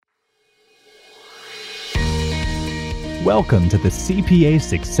Welcome to the CPA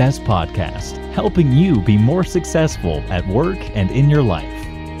Success Podcast, helping you be more successful at work and in your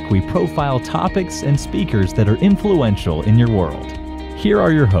life. We profile topics and speakers that are influential in your world. Here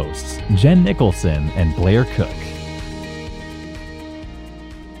are your hosts, Jen Nicholson and Blair Cook.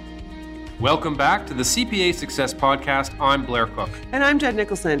 Welcome back to the CPA Success Podcast. I'm Blair Cook. And I'm Jen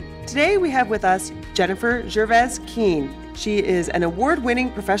Nicholson. Today we have with us Jennifer Gervais-Keane. She is an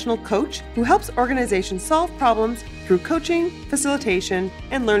award-winning professional coach who helps organizations solve problems through coaching, facilitation,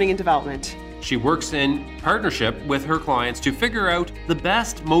 and learning and development. She works in partnership with her clients to figure out the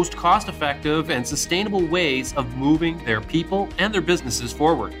best, most cost-effective, and sustainable ways of moving their people and their businesses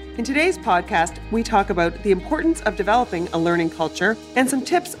forward. In today's podcast, we talk about the importance of developing a learning culture and some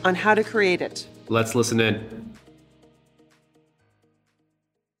tips on how to create it. Let's listen in.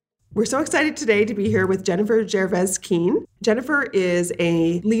 We're so excited today to be here with Jennifer Gervais-Keane. Jennifer is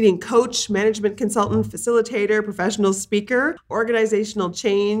a leading coach, management consultant, facilitator, professional speaker, organizational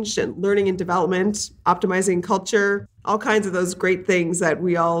change and learning and development, optimizing culture, all kinds of those great things that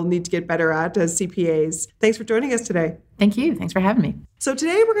we all need to get better at as CPAs. Thanks for joining us today. Thank you. Thanks for having me. So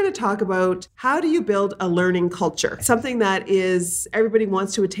today we're going to talk about how do you build a learning culture, something that is everybody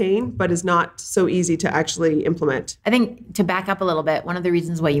wants to attain, but is not so easy to actually implement. I think to back up a little bit, one of the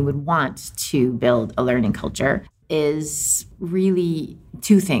reasons why you would want to build a learning culture is really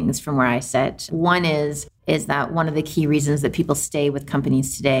two things from where I sit. One is that one of the key reasons that people stay with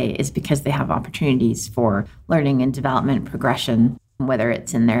companies today is because they have opportunities for learning and development progression, whether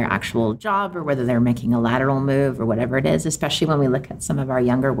it's in their actual job or whether they're making a lateral move or whatever it is, especially when we look at some of our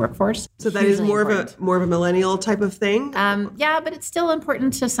younger workforce. So that is more of a millennial type of thing? Yeah, but it's still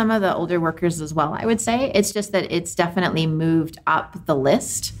important to some of the older workers as well, I would say. It's just that it's definitely moved up the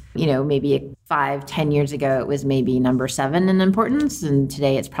list. You know, maybe 5-10 years ago, it was maybe number 7 in importance. And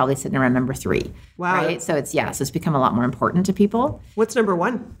today it's probably sitting around number 3. Wow. Right. So it's become a lot more important to people. What's number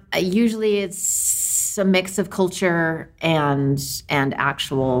 1? Usually it's a mix of culture and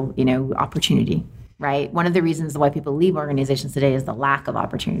actual, opportunity. Right. One of the reasons why people leave organizations today is the lack of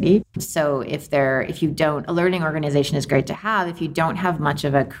opportunity. So a learning organization is great to have. If you don't have much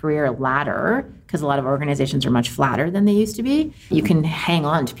of a career ladder, because a lot of organizations are much flatter than they used to be, you can hang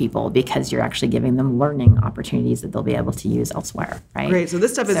on to people because you're actually giving them learning opportunities that they'll be able to use elsewhere. Right. Great. So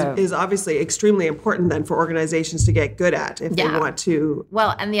this stuff is obviously extremely important then for organizations to get good at if they want to.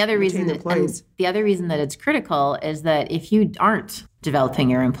 Well, and the other reason that it's critical is that if you aren't developing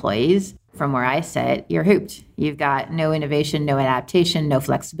your employees, from where I sit, you're hooped. You've got no innovation, no adaptation, no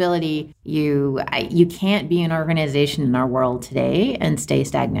flexibility. You can't be an organization in our world today and stay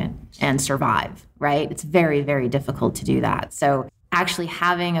stagnant and survive, right? It's very, very difficult to do that. So actually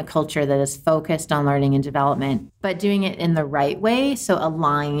having a culture that is focused on learning and development, but doing it in the right way, so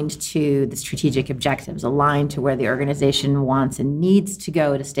aligned to the strategic objectives, aligned to where the organization wants and needs to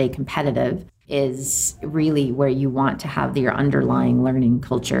go to stay competitive, is really where you want to have your underlying learning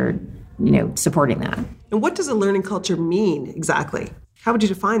culture supporting that. And what does a learning culture mean exactly? How would you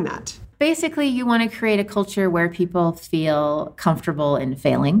define that? Basically, you want to create a culture where people feel comfortable in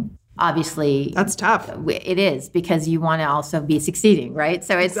failing. Obviously, that's tough. It is, because you want to also be succeeding, right?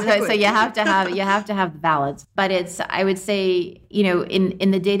 So it's exactly. so you have to have the balance. But I would say,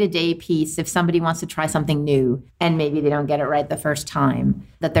 in the day-to-day piece, if somebody wants to try something new and maybe they don't get it right the first time,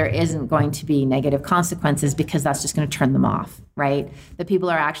 that there isn't going to be negative consequences because that's just going to turn them off, right? That people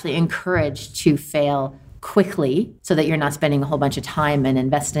are actually encouraged to fail quickly so that you're not spending a whole bunch of time and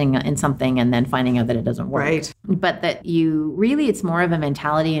investing in something and then finding out that it doesn't work. Right. But that it's more of a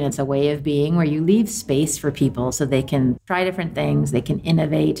mentality and it's a way of being where you leave space for people so they can try different things, they can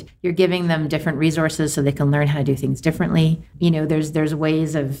innovate. You're giving them different resources so they can learn how to do things differently. There's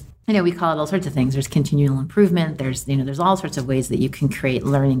ways of, we call it all sorts of things. There's continual improvement. There's all sorts of ways that you can create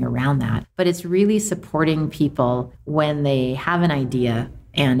learning around that. But it's really supporting people when they have an idea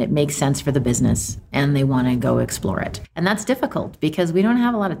and it makes sense for the business and they want to go explore it. And that's difficult because we don't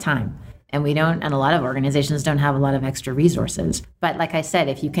have a lot of time and a lot of organizations don't have a lot of extra resources. But like I said,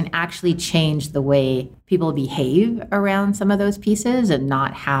 if you can actually change the way people behave around some of those pieces and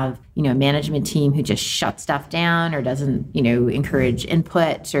not have, a management team who just shuts stuff down or doesn't, encourage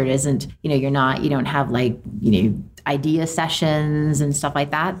input or doesn't, you don't have idea sessions and stuff like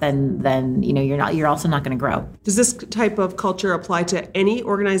that, then you're also not going to grow. Does this type of culture apply to any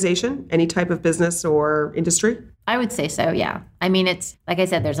organization, any type of business or industry? I would say so, yeah. I mean, it's like I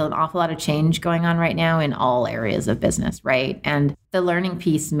said, there's an awful lot of change going on right now in all areas of business, right? And the learning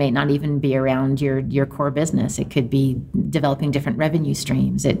piece may not even be around your core business. It could be developing different revenue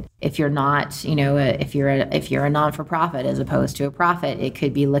streams. If you're not, if you're a non-for-profit as opposed to a profit, it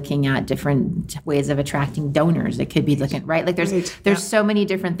could be looking at different ways of attracting donors. It could be looking, right? Like there's so many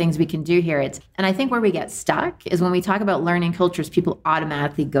different things we can do here. And I think where we get stuck is when we talk about learning cultures, people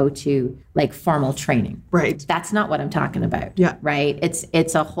automatically go to like formal training. Right. That's not what I'm talking about. Yeah. Right.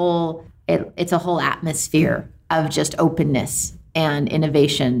 It's a whole atmosphere of just openness and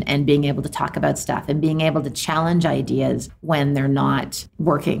innovation and being able to talk about stuff and being able to challenge ideas when they're not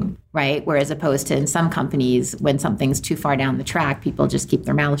working, right? Whereas opposed to in some companies, when something's too far down the track, people just keep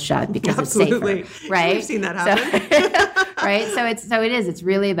their mouths shut because it's safer, right? We've seen that happen. Right? It's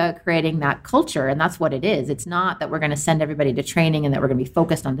really about creating that culture, and that's what it is. It's not that we're going to send everybody to training and that we're going to be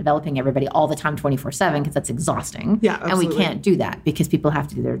focused on developing everybody all the time 24/7 because that's exhausting. Yeah, absolutely. And we can't do that because people have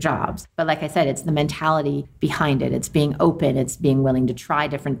to do their jobs. But like I said, it's the mentality behind it. It's being open, it's being willing to try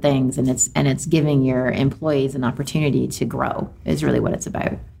different things, and it's giving your employees an opportunity to grow is really what it's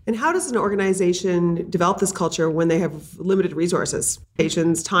about. And how does an organization develop this culture when they have limited resources,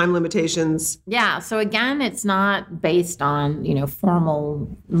 time limitations? Yeah. So again, it's not based on,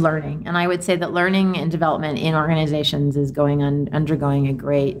 formal learning. And I would say that learning and development in organizations is undergoing a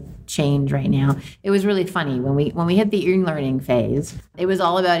great change right now. It was really funny when we hit the e-learning phase. It was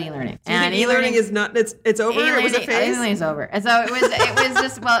all about e-learning. And e-learning is not. It's over. It was a phase. E-learning is over. And so it was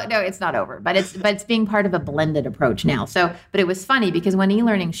just no, it's not over. But it's being part of a blended approach now. So, but it was funny because when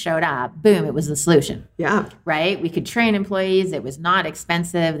e-learning showed up, boom, it was the solution. Yeah. Right. We could train employees. It was not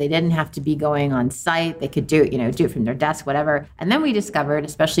expensive. They didn't have to be going on site. They could do it from their desk, whatever. And then we discovered,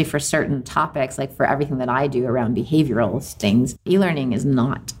 especially for certain topics, like for everything that I do around behavioral things, e-learning is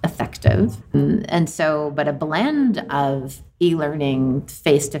not effective. And so, but a blend of e-learning,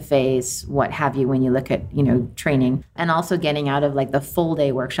 face-to-face, what have you, when you look at, training, and also getting out of like the full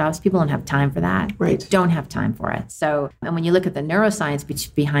day workshops, people don't have time for that. Right. They don't have time for it. So, and when you look at the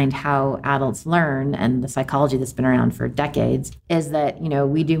neuroscience behind how adults learn and the psychology that's been around for decades, is that,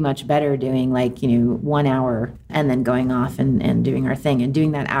 we do much better doing 1 hour and then going off and doing our thing and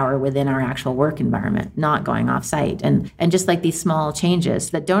doing that hour within our actual work environment, not going off site. And just like these small changes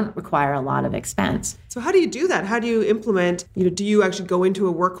that don't require a lot of expense. So how do you do that? How do you implement, do you actually go into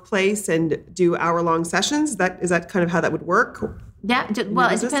a workplace and do hour-long sessions? Is that kind of how that would work? Yeah,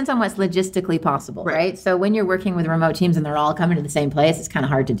 well, it depends on what's logistically possible, right? So when you're working with remote teams and they're all coming to the same place, it's kind of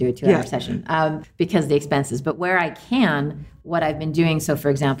hard to do a 2-hour session because of the expenses. But where I can, what I've been doing, so for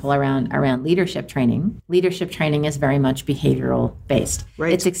example, around leadership training is very much behavioral based.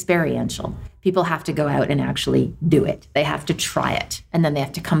 Right. It's experiential. People have to go out and actually do it. They have to try it. And then they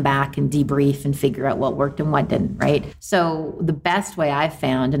have to come back and debrief and figure out what worked and what didn't, right? So the best way I've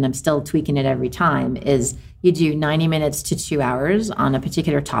found, and I'm still tweaking it every time, is you do 90 minutes to 2 hours on a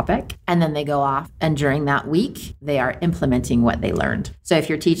particular topic, and then they go off. And during that week, they are implementing what they learned. So if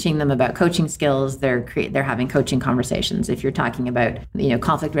you're teaching them about coaching skills, they're having coaching conversations. If you're talking about,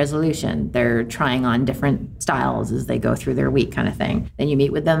 conflict resolution, they're trying on different styles as they go through their week kind of thing. Then you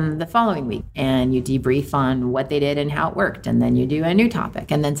meet with them the following week and you debrief on what they did and how it worked. And then you do a new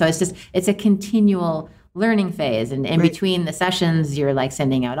topic. And then so it's a continual learning phase. And in between the sessions, you're like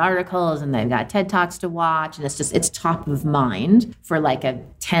sending out articles and they've got TED Talks to watch. And it's top of mind for like a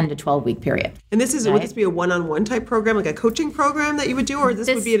 10 to 12 week period. And would this be a one-on-one type program, like a coaching program that you would do, or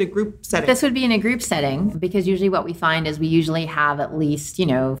this would be in a group setting? This would be in a group setting because usually what we find is we usually have at least,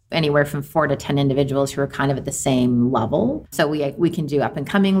 anywhere from 4 to 10 individuals who are kind of at the same level. So we can do up and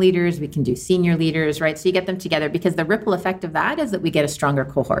coming leaders, we can do senior leaders, right? So you get them together because the ripple effect of that is that we get a stronger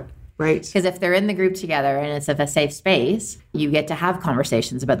cohort. Right. Because if they're in the group together and it's a safe space, you get to have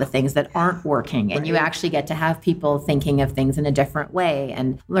conversations about the things that aren't working. And you actually get to have people thinking of things in a different way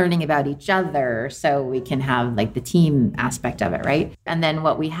and learning about each other. So we can have like the team aspect of it, right? And then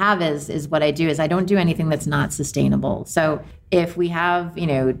what we have is what I do is I don't do anything that's not sustainable. So if we have,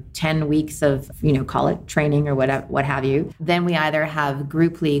 10 weeks of, call it training or what have you, then we either have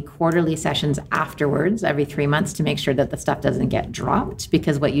quarterly sessions afterwards every 3 months to make sure that the stuff doesn't get dropped.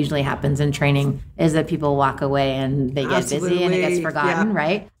 Because what usually happens in training is that people walk away and they get busy and it gets forgotten,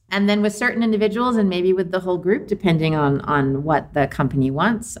 right? And then with certain individuals and maybe with the whole group, depending on what the company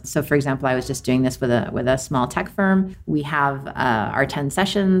wants. So for example, I was just doing this with a small tech firm. We have our 10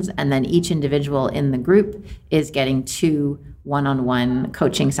 sessions, and then each individual in the group is getting 2 one-on-one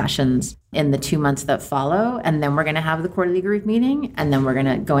coaching sessions in the 2 months that follow. And then we're going to have the quarterly group meeting. And then we're going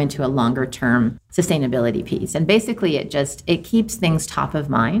to go into a longer term sustainability piece. And basically it keeps things top of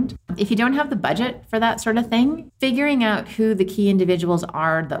mind. If you don't have the budget for that sort of thing, figuring out who the key individuals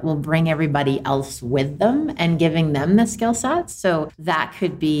are that will bring everybody else with them and giving them the skill sets. So that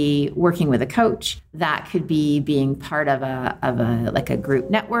could be working with a coach. That could be being part of a group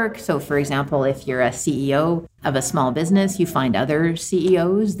network. So for example, if you're a CEO of a small business, you find other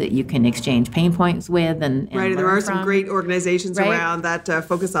CEOs that you can exchange pain points with and right. And there are some from. great organizations right? around that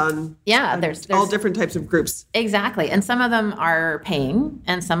focus on there's all different types of groups. Exactly. And some of them are paying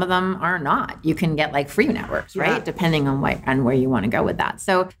and some of them are not. You can get like free networks, right? Depending on where you want to go with that.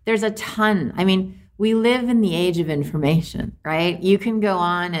 So there's a ton. I mean, we live in the age of information, right? You can go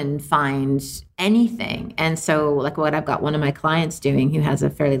on and find anything. And so like what I've got one of my clients doing who has a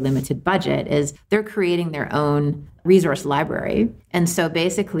fairly limited budget is they're creating their own resource library. And so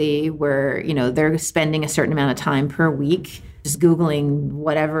basically they're spending a certain amount of time per week just Googling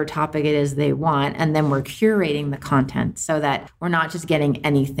whatever topic it is they want. And then we're curating the content so that we're not just getting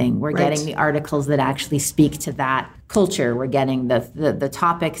anything. We're getting the articles that actually speak to that culture. We're getting the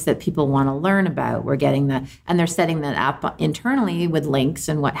topics that people want to learn about. We're getting and they're setting that up internally with links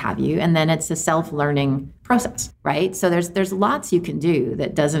and what have you. And then it's a self-learning process, right? So there's lots you can do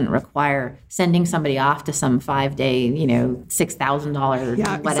that doesn't require sending somebody off to some 5-day,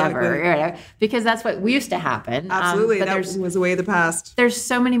 $6,000 whatever, exactly. Because that's what used to happen. Absolutely. That was the way of the past. There's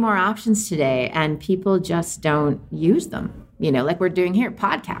so many more options today and people just don't use them. Like we're doing here,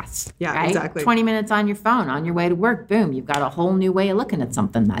 podcasts. Yeah, right? exactly. 20 minutes on your phone on your way to work, boom, you've got a whole new way of looking at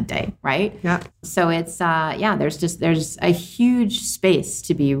something that day, right? Yeah. So it's, there's a huge space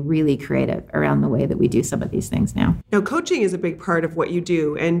to be really creative around the way that we do some of these things now. Now, coaching is a big part of what you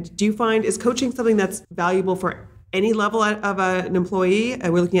do. And do you find, is coaching something that's valuable for any level of an employee?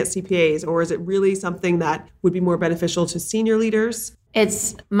 We're looking at CPAs, or is it really something that would be more beneficial to senior leaders?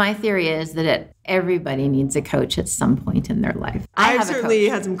 My theory is that everybody needs a coach at some point in their life. I've certainly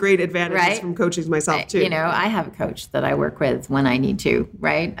had some great advantages from coaching myself too. I have a coach that I work with when I need to,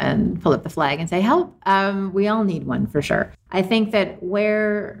 right? And pull up the flag and say, help. We all need one for sure. I think that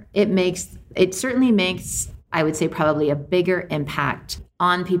where it certainly makes, I would say probably a bigger impact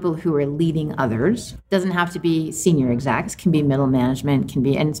on people who are leading others. Doesn't have to be senior execs, can be middle management,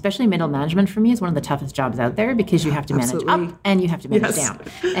 and especially middle management for me is one of the toughest jobs out there because you have to manage up and you have to manage down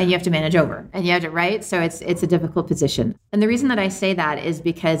and you have to manage over and you have to, right? So it's a difficult position. And the reason that I say that is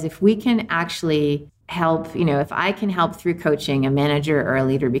because if we can actually help, if I can help through coaching a manager or a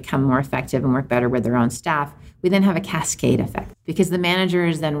leader become more effective and work better with their own staff, we then have a cascade effect because the manager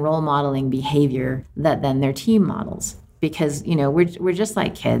is then role modeling behavior that then their team models. Because we're just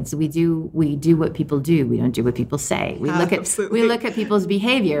like kids. We do what people do. We don't do what people say. We look at people's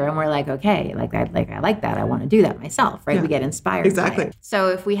behavior and we're like, okay, I like that. I want to do that myself, right? Yeah. We get inspired. Exactly. By it. So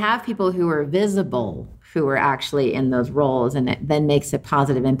if we have people who are visible, who are actually in those roles, and it then makes a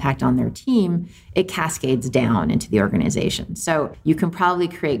positive impact on their team, it cascades down into the organization. So you can probably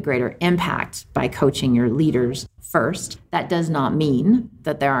create greater impact by coaching your leaders first. That does not mean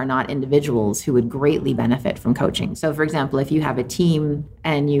that there are not individuals who would greatly benefit from coaching. So for example, if you have a team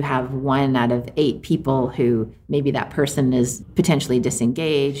and you have 1 out of 8 people who maybe that person is potentially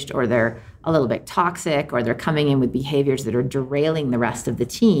disengaged or they're a little bit toxic or they're coming in with behaviors that are derailing the rest of the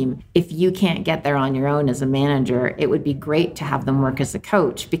team, if you can't get there on your own as a manager, it would be great to have them work as a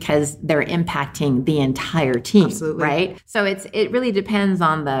coach because they're impacting the entire team. Absolutely. Right? So it really depends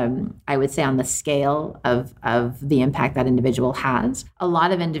on the scale of the impact that individual has. A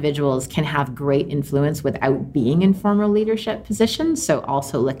lot of individuals can have great influence without being in formal leadership positions. So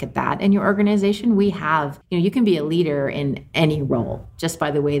also look at that in your organization. We have, you can be a leader in any role just by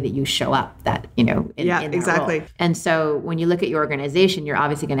the way that you show up. In that exactly. role. And so when you look at your organization, you're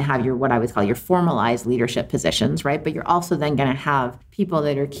obviously going to have what I would call your formalized leadership positions, right? But you're also then going to have people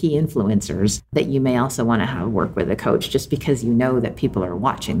that are key influencers that you may also want to have work with a coach just because you know that people are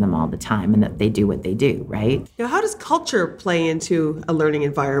watching them all the time and that they do what they do, right? How does culture play into a learning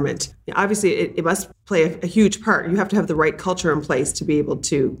environment? Obviously, it must play a huge part. You have to have the right culture in place to be able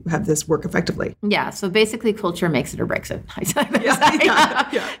to have this work effectively. Yeah. So basically, culture makes it or breaks it.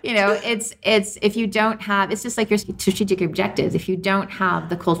 It's if you don't have, it's just like your strategic objectives. If you don't have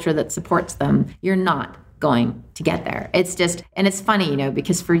the culture that supports them, you're not going to get there. It's just, and it's funny,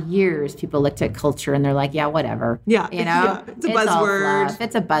 because for years people looked at culture and they're like, yeah, whatever. Yeah. It's a buzzword.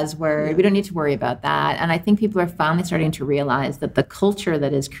 It's a buzzword. Yeah. We don't need to worry about that. And I think people are finally starting to realize that the culture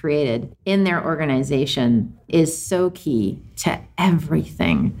that is created in their organization is so key to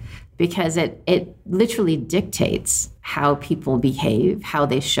everything because it literally dictates how people behave, how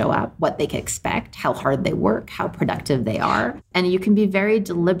they show up, what they can expect, how hard they work, how productive they are. And you can be very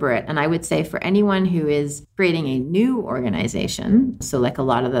deliberate. And I would say for anyone who is creating a new organization, so like a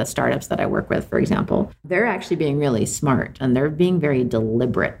lot of the startups that I work with, for example, they're actually being really smart and they're being very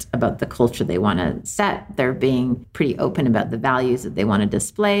deliberate about the culture they want to set. They're being pretty open about the values that they want to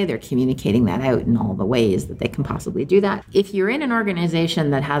display. They're communicating that out in all the ways that they can possibly do that. If you're in an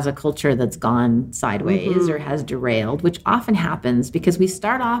organization that has a culture that's gone sideways or has derailed, which often happens because we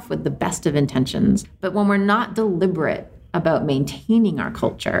start off with the best of intentions, but when we're not deliberate about maintaining our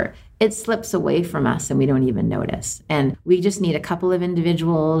culture, it slips away from us and we don't even notice. And we just need a couple of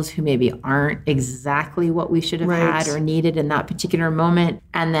individuals who maybe aren't exactly what we should have had or needed in that particular moment.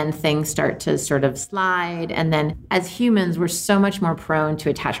 And then things start to sort of slide. And then as humans, we're so much more prone to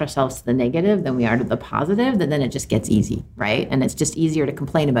attach ourselves to the negative than we are to the positive, that then it just gets easy, right? And it's just easier to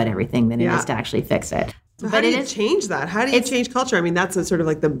complain about everything than it is to actually fix it. So how do you change that? How do you change culture? I mean, that's a sort of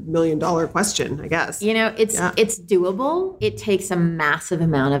like the $1 million question, I guess. You know, it's doable. It takes a massive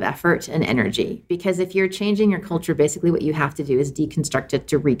amount of effort and energy, because if you're changing your culture, basically what you have to do is deconstruct it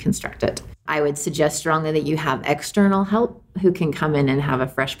to reconstruct it. I would suggest strongly that you have external help who can come in and have a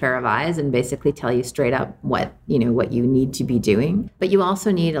fresh pair of eyes and basically tell you straight up what you need to be doing. But you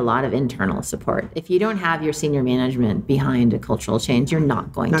also need a lot of internal support. If you don't have your senior management behind a cultural change, you're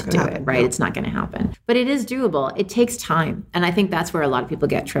not going to do it, right? No. It's not going to happen. But it is doable. It takes time. And I think that's where a lot of people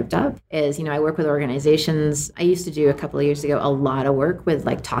get tripped up is, I work with organizations. I used to do a couple of years ago a lot of work with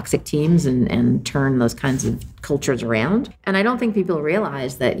like toxic teams and turn those kinds of cultures around. And I don't think people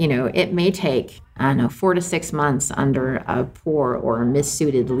realize that, it may take 4 to 6 months under a poor or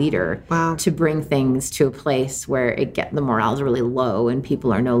missuited leader to bring things to a place where the morale is really low and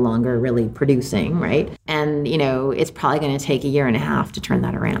people are no longer really producing, right? And, it's probably going to take 1.5 years to turn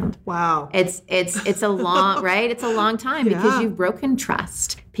that around. Wow. It's a long, right? It's a long time because you've broken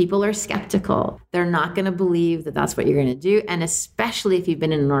trust. People are skeptical. They're not going to believe that that's what you're going to do. And especially if you've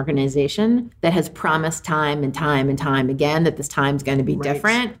been in an organization that has promised time and time and time again that this time's going to be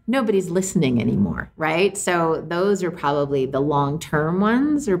different, nobody's listening anymore, right? So those are probably the long-term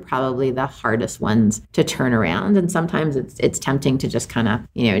ones, are probably the hardest ones to turn around. And sometimes it's tempting to just kind of,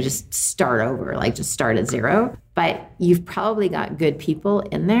 just start over, like just start at zero. But you've probably got good people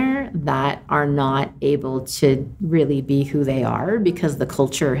in there that are not able to really be who they are because the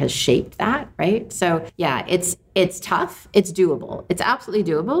culture has shaped that, right? So yeah, it's tough. It's doable. It's absolutely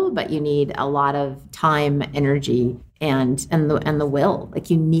doable, but you need a lot of time, energy, and the will. Like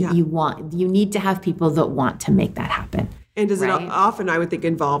you need to have people that want to make that happen. And does it often, I would think,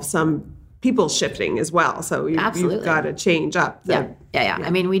 involve some people shifting as well? So you've got to change up. Yeah. I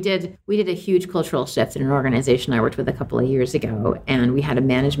mean, we did a huge cultural shift in an organization I worked with a couple of years ago, and we had a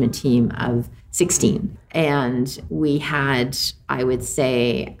management team of 16. And we had, I would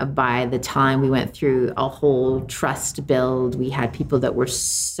say, by the time we went through a whole trust build, we had people that were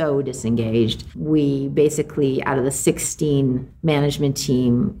so disengaged. We basically, out of the 16 management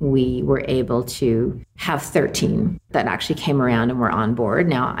team, we were able to have 13 that actually came around and were on board.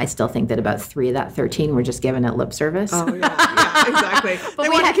 Now, I still think that about 3 of that 13 were just giving it lip service. Oh, yeah, exactly. They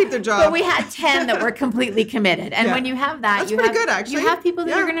want to keep their job. But we had 10 that were completely committed. And when you have that, you have people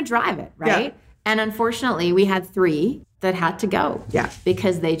that are going to drive it, right? Yeah. And unfortunately, we had 3 that had to go. Yeah.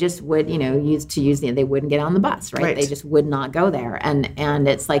 Because they just would, they wouldn't get on the bus, right? They just would not go there. And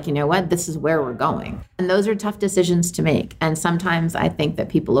it's like, you know what? This is where we're going. And those are tough decisions to make. And sometimes I think that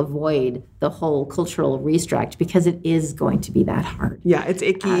people avoid the whole cultural restruct because it is going to be that hard. Yeah, it's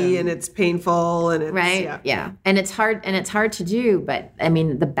icky and it's painful and it's Yeah. And it's hard to do, but I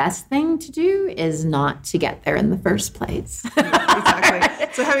mean the best thing to do is not to get there in the first place.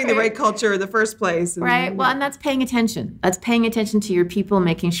 Exactly. So having the right culture in the first place. Right. Well, and that's paying attention. That's paying attention to your people,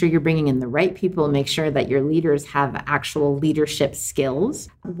 making sure you're bringing in the right people, make sure that your leaders have actual leadership skills.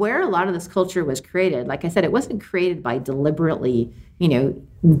 Where a lot of this culture was created, like I said, it wasn't created by deliberately,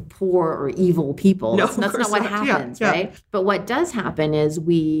 poor or evil people. No, that's not what happens, right? But what does happen is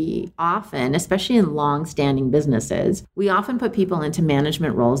we often, especially in long-standing businesses, we often put people into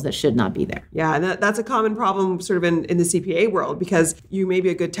management roles that should not be there. Yeah, and that's a common problem sort of in the CPA world, because you may be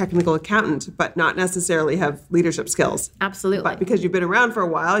a good technical accountant, but not necessarily have leadership skills. Absolutely. But because you've been around for a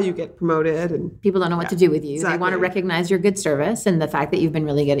while, you get promoted. And people don't know what to do with you. Exactly. They want to recognize your good service and the fact that you've been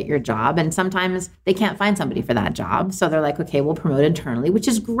really good at your job. And sometimes they can't find somebody for that job. So they're like, okay, we'll promote internally, which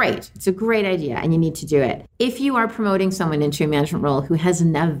is great. It's a great idea and you need to do it. If you are promoting someone into a management role who has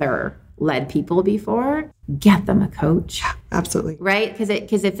never led people before, get them a coach. Absolutely. Right? Because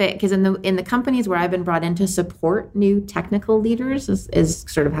in the companies where I've been brought in to support new technical leaders is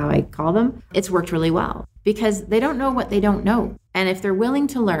sort of how I call them, it's worked really well because they don't know what they don't know. And if they're willing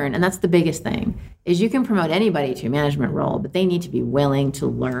to learn, and that's the biggest thing, is you can promote anybody to a management role, but they need to be willing to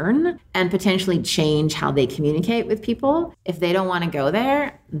learn and potentially change how they communicate with people. If they don't want to go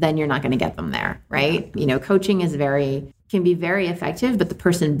there, then you're not going to get them there, right? Coaching can be very effective, but the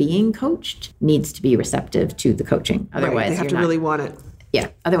person being coached needs to be receptive to the coaching. Otherwise, they have to really want it. Yeah.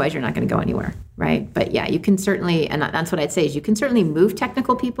 Otherwise, you're not going to go anywhere, right? But yeah, you can certainly, and that's what I'd say, is you can certainly move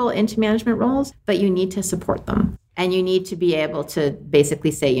technical people into management roles, but you need to support them. And you need to be able to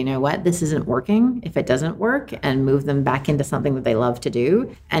basically say, you know what, this isn't working. If it doesn't work, and move them back into something that they love to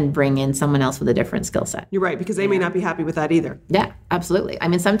do and bring in someone else with a different skill set. You're right, because they may not be happy with that either. Yeah, absolutely. I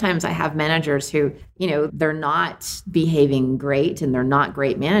mean, sometimes I have managers who, they're not behaving great and they're not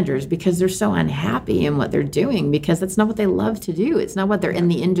great managers because they're so unhappy in what they're doing because that's not what they love to do. It's not what they're in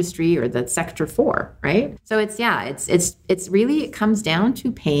the industry or the sector for, right? So it's really, it comes down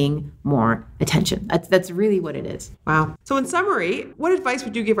to paying more attention. That's really what it is. Wow. So in summary, what advice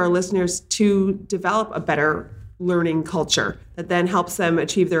would you give our listeners to develop a better learning culture that then helps them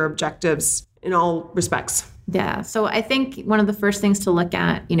achieve their objectives in all respects? Yeah. So I think one of the first things to look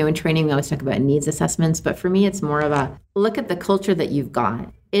at, in training, we always talk about needs assessments, but for me, it's more of a look at the culture that you've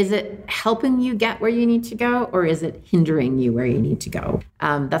got. Is it helping you get where you need to go, or is it hindering you where you need to go?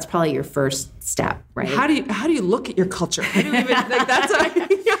 That's probably your first step, right? How do you look at your culture? How do you even that's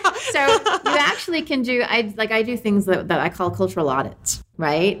So you actually can do, I do things that I call cultural audits,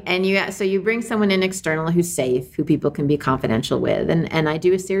 right? And you bring someone in external who's safe, who people can be confidential with. And I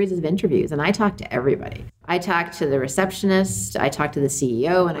do a series of interviews and I talk to everybody. I talk to the receptionist, I talk to the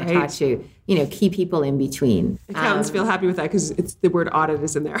CEO, and I talk to, key people in between. Accountants feel happy with that because it's the word audit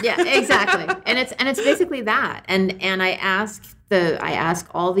is in there. Yeah, exactly. And it's basically that. And I ask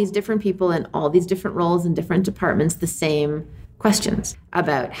all these different people in all these different roles in different departments the same questions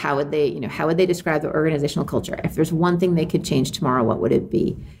about how would they describe the organizational culture. If there's one thing they could change tomorrow, what would it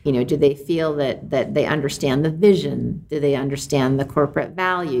be? Do they feel that they understand the vision? Do they understand the corporate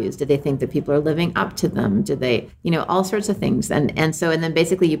values? Do they think that people are living up to them? Do they, all sorts of things. And then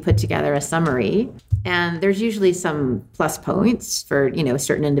basically you put together a summary, and there's usually some plus points for,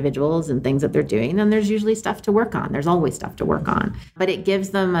 certain individuals and things that they're doing. And then there's usually stuff to work on. There's always stuff to work on, but it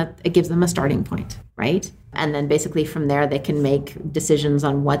gives them a starting point, right? And then basically from there, they can make decisions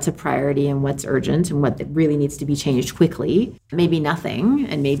on what's a priority and what's urgent and what really needs to be changed quickly. Maybe nothing,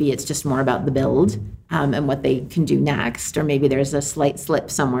 and maybe it's just more about the build and what they can do next. Or maybe there's a slight slip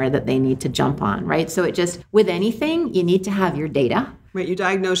somewhere that they need to jump on, right? So with anything, you need to have your data. Right, you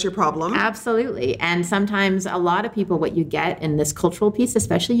diagnose your problem. Absolutely. And sometimes a lot of people, what you get in this cultural piece,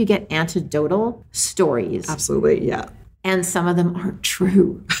 especially, you get anecdotal stories. Absolutely, yeah. And some of them aren't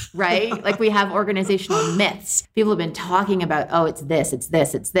true, right? Like we have organizational myths. People have been talking about, oh, it's this.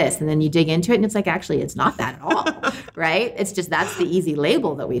 And then you dig into it and it's like, actually, it's not that at all, right? It's just, that's the easy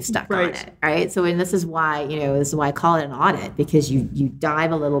label that we've stuck on it, right? So, and this is why I call it an audit, because you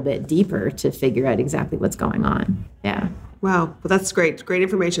dive a little bit deeper to figure out exactly what's going on. Yeah. Wow. Well, that's great. Great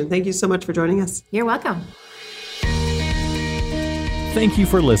information. Thank you so much for joining us. You're welcome. Thank you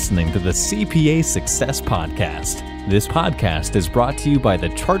for listening to the CPA Success Podcast. This podcast is brought to you by the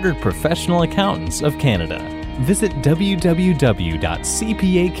Chartered Professional Accountants of Canada. Visit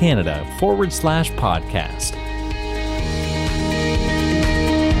www.cpacanada.com/podcast